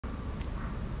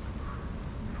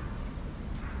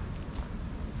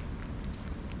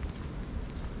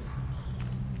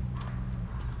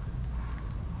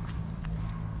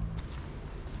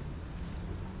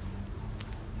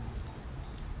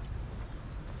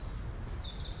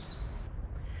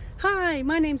Hi,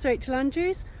 my name's Rachel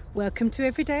Andrews. Welcome to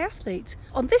Everyday Athlete.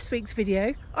 On this week's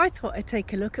video, I thought I'd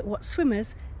take a look at what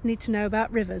swimmers need to know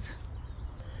about rivers.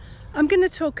 I'm going to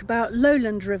talk about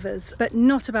lowland rivers, but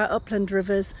not about upland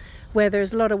rivers where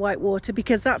there's a lot of white water,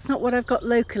 because that's not what I've got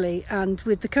locally, and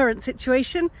with the current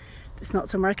situation, it's not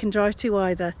somewhere I can drive to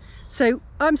either. So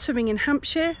I'm swimming in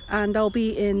Hampshire and I'll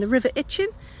be in the River Itchen,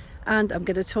 and I'm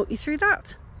going to talk you through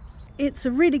that. It's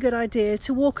a really good idea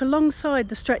to walk alongside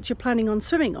the stretch you're planning on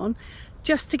swimming on,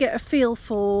 just to get a feel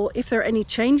for if there are any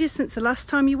changes since the last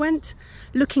time you went,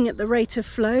 looking at the rate of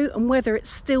flow and whether it's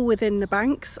still within the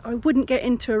banks. I wouldn't get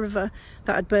into a river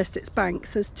that had burst its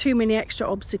banks. There's too many extra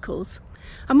obstacles.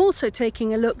 I'm also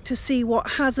taking a look to see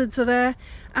what hazards are there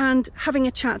and having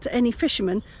a chat to any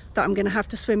fishermen that I'm going to have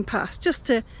to swim past, just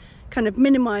to kind of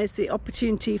minimise the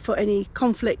opportunity for any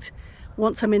conflict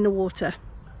once I'm in the water.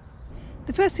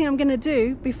 The first thing I'm going to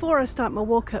do before I start my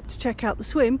walk up to check out the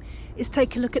swim is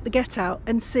take a look at the get out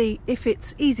and see if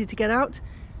it's easy to get out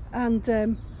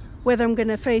and whether I'm going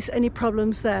to face any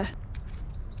problems there.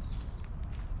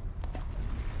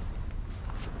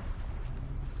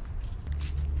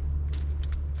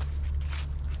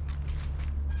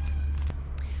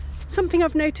 Something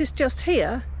I've noticed just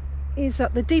here is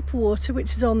that the deeper water,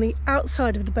 which is on the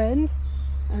outside of the bend,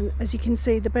 and as you can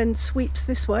see the bend sweeps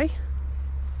this way,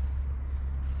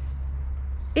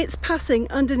 it's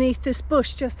passing underneath this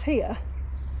bush just here,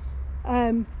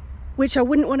 which I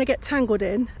wouldn't want to get tangled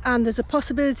in, and there's a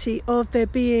possibility of there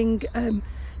being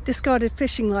discarded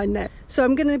fishing line there. So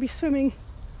I'm going to be swimming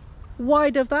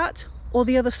wide of that or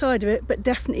the other side of it, but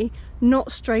definitely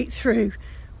not straight through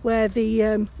where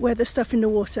the stuff in the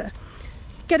water.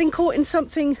 Getting caught in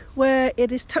something where it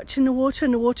is touching the water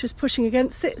and the water is pushing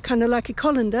against it, kind of like a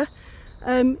colander,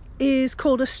 is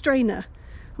called a strainer.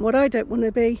 And what I don't want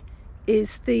to be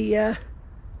is the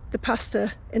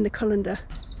pasta in the colander.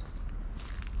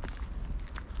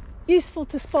 Useful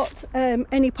to spot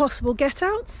any possible get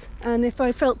outs, and if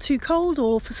I felt too cold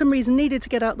or for some reason needed to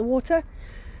get out the water,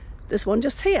 there's one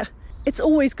just here. It's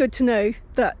always good to know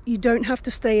that you don't have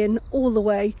to stay in all the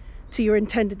way to your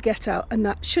intended get out, and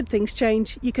that should things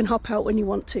change, you can hop out when you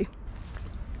want to.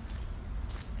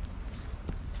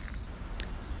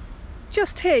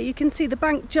 Just here you can see the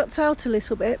bank juts out a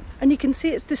little bit, and you can see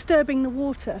it's disturbing the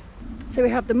water. So we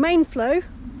have the main flow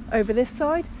over this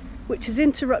side, which is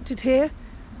interrupted here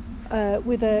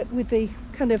with the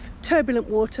kind of turbulent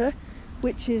water,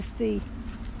 which is the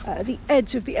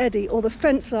edge of the eddy, or the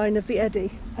fence line of the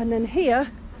eddy. And then here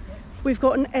we've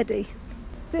got an eddy.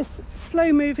 This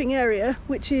slow moving area,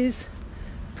 which is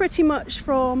pretty much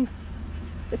from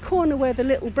the corner where the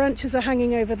little branches are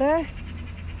hanging over there,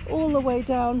 all the way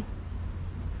down,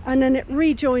 and then it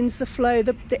rejoins the flow.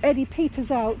 The eddy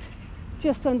peters out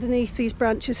just underneath these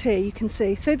branches here, you can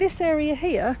see. So this area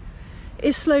here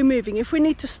is slow moving. If we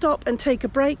need to stop and take a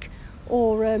break,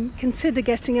 or consider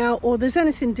getting out, or there's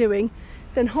anything doing,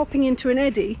 then hopping into an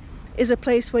eddy is a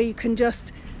place where you can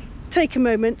just take a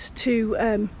moment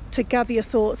to gather your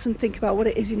thoughts and think about what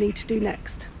it is you need to do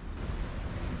next.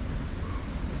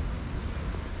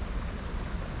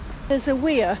 There's a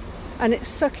weir and it's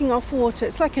sucking off water.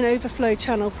 It's like an overflow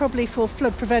channel, probably for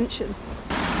flood prevention.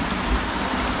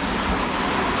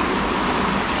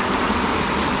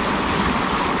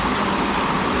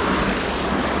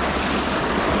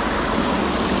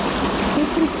 You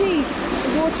can see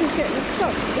the water is getting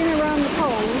sucked in around the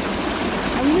poles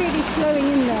and really flowing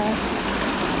in there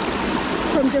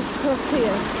from just across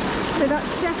here. So that's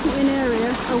definitely an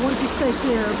area I want to stay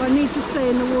clear of. I need to stay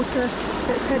in the water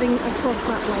that's heading across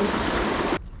that way.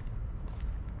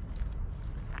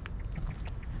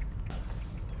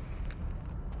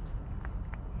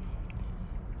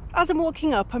 As I'm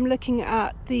walking up, I'm looking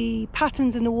at the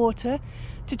patterns in the water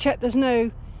to check there's no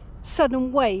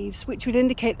sudden waves, which would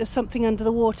indicate there's something under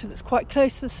the water that's quite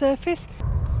close to the surface.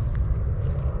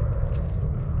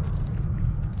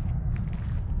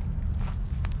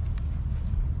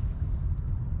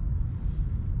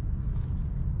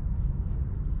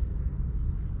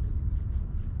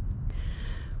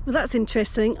 Well, that's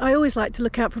interesting. I always like to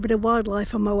look out for a bit of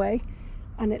wildlife on my way,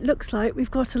 and it looks like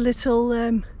we've got a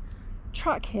little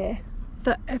track here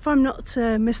that, if I'm not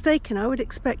mistaken, I would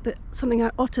expect that something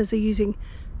like otters are using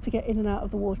to get in and out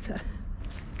of the water.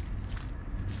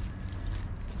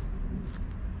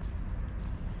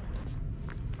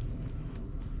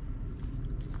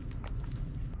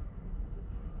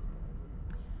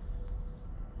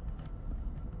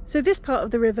 So this part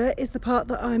of the river is the part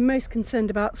that I'm most concerned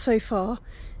about so far,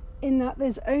 in that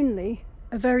there's only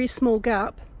a very small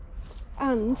gap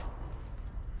and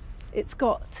it's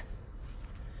got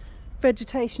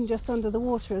vegetation just under the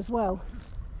water as well.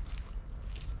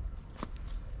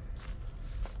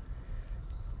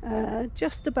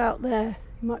 just about there.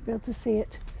 You might be able to see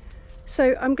it.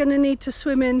 So I'm going to need to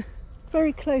swim in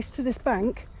very close to this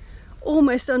bank,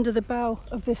 almost under the bough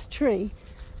of this tree,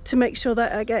 to make sure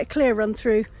that I get a clear run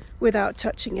through without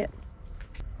touching it.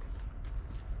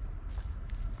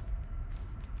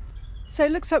 So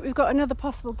it looks like we've got another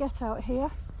possible get out here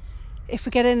if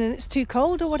we get in and it's too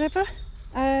cold or whatever,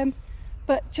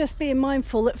 but just being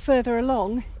mindful that further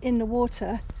along in the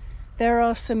water there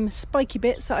are some spiky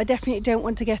bits that I definitely don't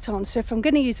want to get on. So if I'm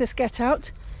going to use this get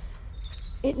out,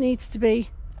 it needs to be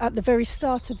at the very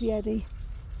start of the eddy,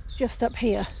 just up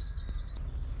here.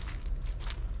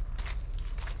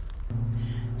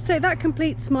 So that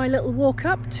completes my little walk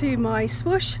up to my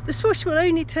swoosh. The swoosh will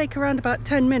only take around about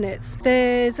 10 minutes.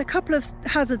 There's a couple of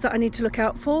hazards that I need to look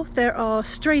out for. There are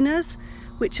strainers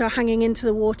which are hanging into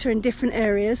the water in different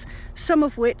areas, some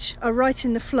of which are right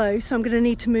in the flow, so I'm going to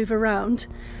need to move around.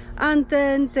 And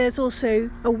then there's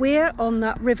also a weir on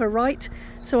that river right,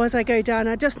 so as I go down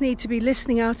I just need to be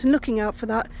listening out and looking out for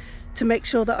that to make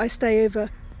sure that I stay over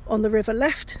on the river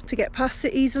left to get past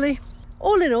it easily.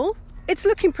 All in all, it's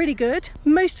looking pretty good.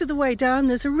 Most of the way down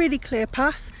there's a really clear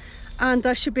path and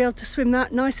I should be able to swim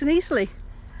that nice and easily.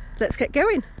 Let's get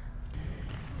going.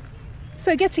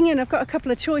 So getting in, I've got a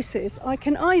couple of choices. I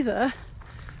can either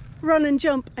run and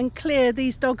jump and clear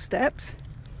these dog steps.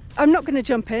 I'm not going to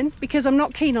jump in because I'm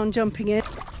not keen on jumping in.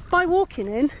 By walking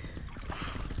in,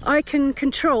 I can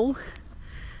control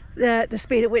the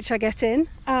speed at which I get in,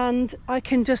 and I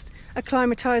can just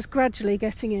acclimatise gradually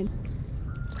getting in.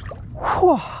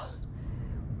 Whew.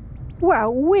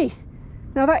 Wow-wee!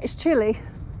 Now that is chilly.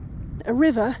 A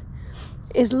river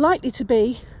is likely to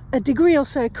be a degree or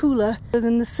so cooler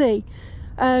than the sea,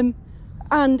 and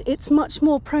it's much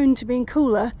more prone to being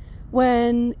cooler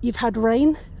when you've had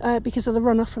rain because of the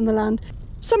runoff from the land.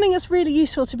 Something that's really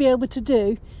useful to be able to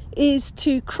do is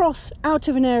to cross out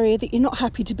of an area that you're not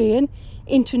happy to be in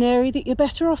into an area that you're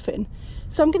better off in.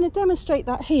 So I'm going to demonstrate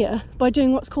that here by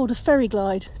doing what's called a ferry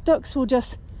glide. Ducks will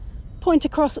just point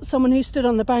across at someone who stood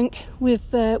on the bank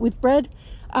with bread,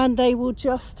 and they will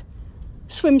just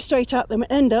swim straight at them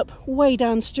and end up way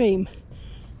downstream.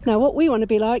 Now what we want to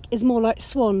be like is more like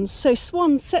swans. So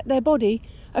swans set their body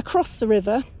across the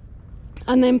river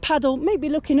and then paddle, maybe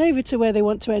looking over to where they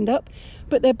want to end up,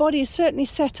 but their body is certainly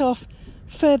set off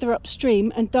further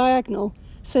upstream and diagonal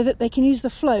so that they can use the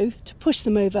flow to push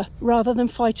them over rather than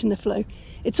fighting the flow.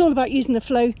 It's all about using the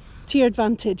flow to your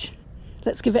advantage.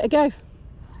 Let's give it a go.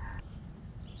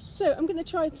 So I'm going to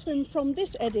try and swim from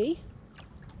this eddy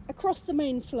across the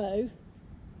main flow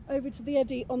over to the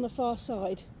eddy on the far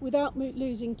side without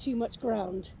losing too much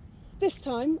ground. This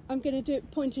time I'm going to do it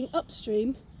pointing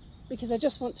upstream because I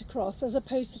just want to cross, as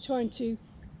opposed to trying to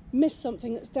miss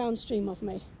something that's downstream of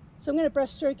me. So I'm going to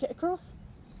breaststroke it across.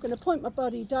 I'm going to point my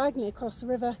body diagonally across the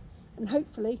river and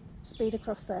hopefully speed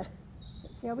across there.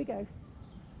 Let's see how we go.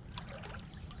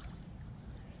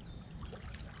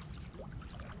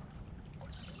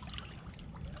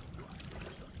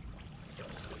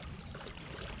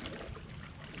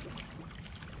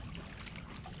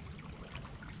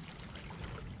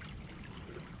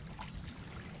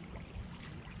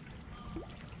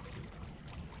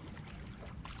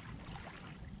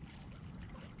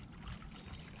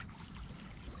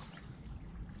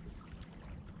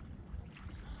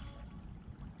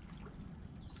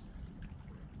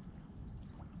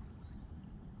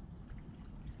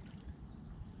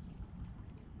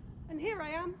 And here I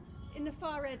am in the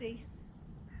far eddy.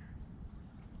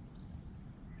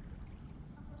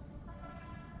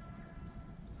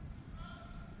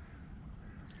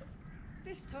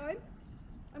 This time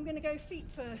I'm going to go feet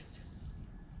first.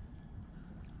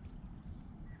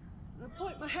 I'll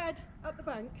point my head up the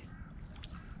bank.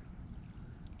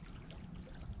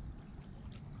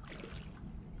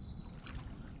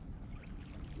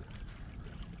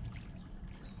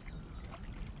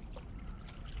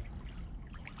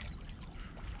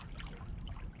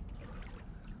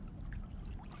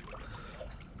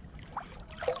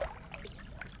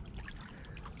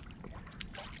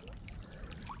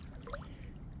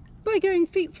 By going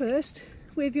feet first,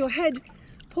 with your head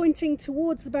pointing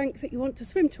towards the bank that you want to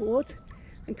swim towards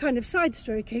and kind of side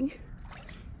stroking,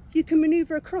 you can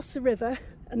manoeuvre across the river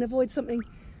and avoid something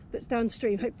that's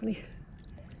downstream, hopefully.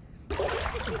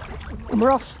 And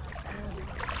we're off.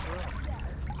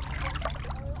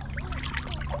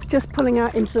 Just pulling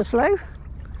out into the flow.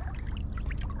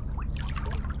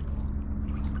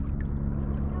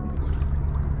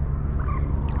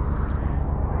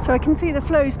 So I can see the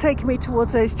flow's taking me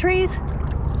towards those trees,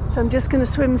 so I'm just going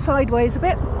to swim sideways a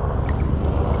bit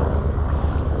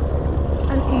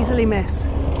and easily miss.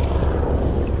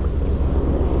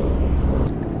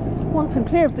 Once I'm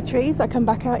clear of the trees, I come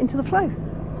back out into the flow.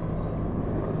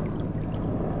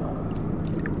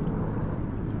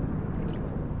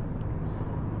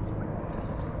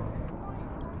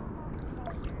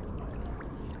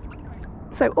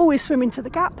 So always swim into the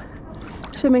gap,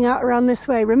 swimming out around this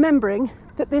way, remembering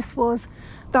that this was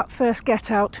that first get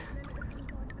out,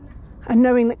 and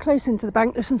knowing that close into the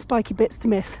bank there's some spiky bits to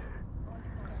miss.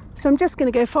 So I'm just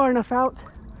going to go far enough out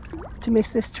to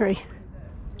miss this tree.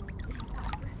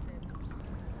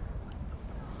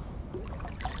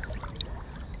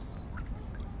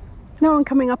 Now I'm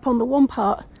coming up on the one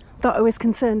part that I was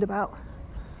concerned about,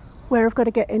 where I've got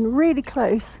to get in really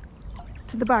close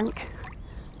to the bank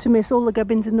to miss all the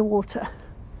gubbins in the water.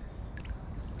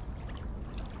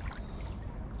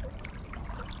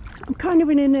 I'm kind of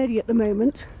in an eddy at the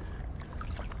moment,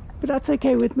 but that's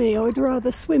okay with me. I would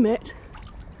rather swim it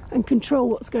and control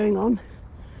what's going on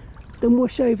than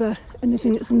whoosh over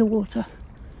anything that's in the water.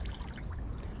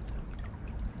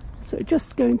 So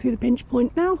just going through the pinch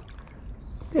point now.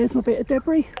 There's my bit of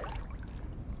debris.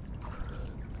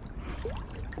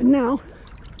 And now,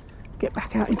 get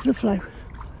back out into the flow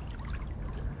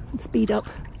and speed up.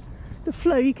 The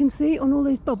flow you can see on all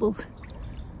those bubbles.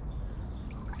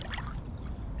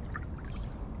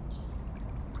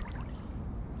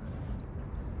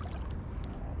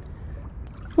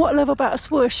 What I love about a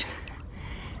swoosh,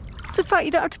 it's the fact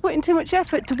you don't have to put in too much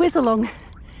effort to whiz along.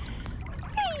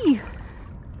 Whee!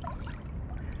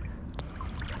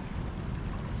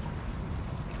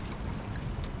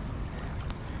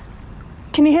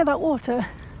 Can you hear that water?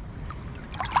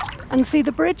 And see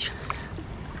the bridge?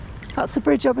 That's the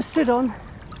bridge I was stood on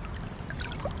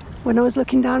when I was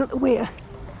looking down at the weir.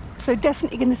 So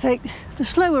definitely going to take the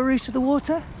slower route of the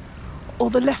water or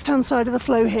the left hand side of the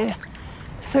flow here,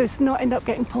 so as to not end up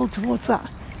getting pulled towards that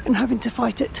and having to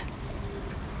fight it.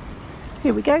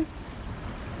 Here we go. Is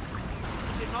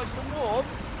it nice and warm?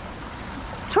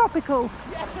 Tropical.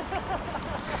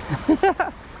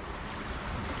 Yeah.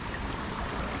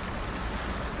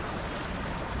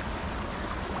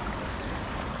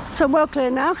 So I'm well clear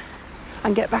now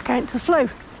and get back out into the flow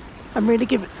and really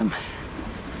give it some.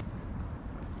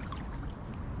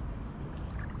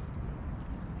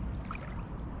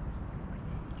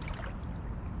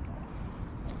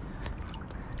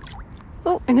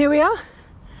 Oh, and here we are,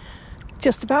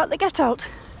 just about the get out.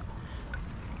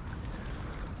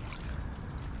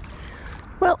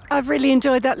 Well, I've really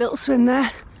enjoyed that little swim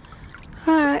there.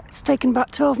 It's taken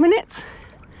about 12 minutes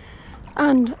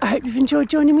and I hope you've enjoyed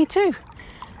joining me too.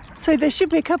 So there should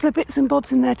be a couple of bits and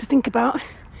bobs in there to think about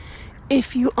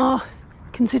if you are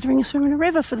considering a swim in a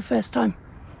river for the first time.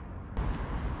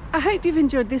 I hope you've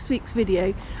enjoyed this week's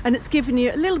video and it's given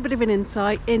you a little bit of an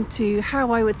insight into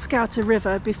how I would scout a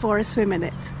river before I swim in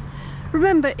it.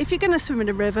 Remember, if you're going to swim in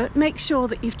a river, make sure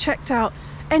that you've checked out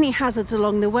any hazards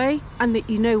along the way and that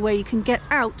you know where you can get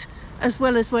out as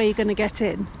well as where you're going to get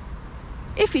in.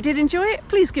 If you did enjoy it,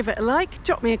 please give it a like,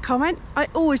 drop me a comment. I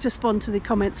always respond to the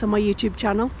comments on my YouTube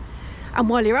channel. And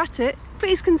while you're at it,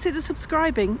 please consider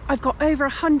subscribing. I've got over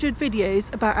 100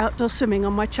 videos about outdoor swimming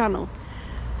on my channel.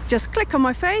 Just click on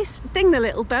my face, ding the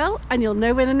little bell, and you'll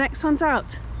know when the next one's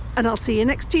out. And I'll see you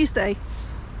next Tuesday.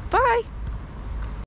 Bye!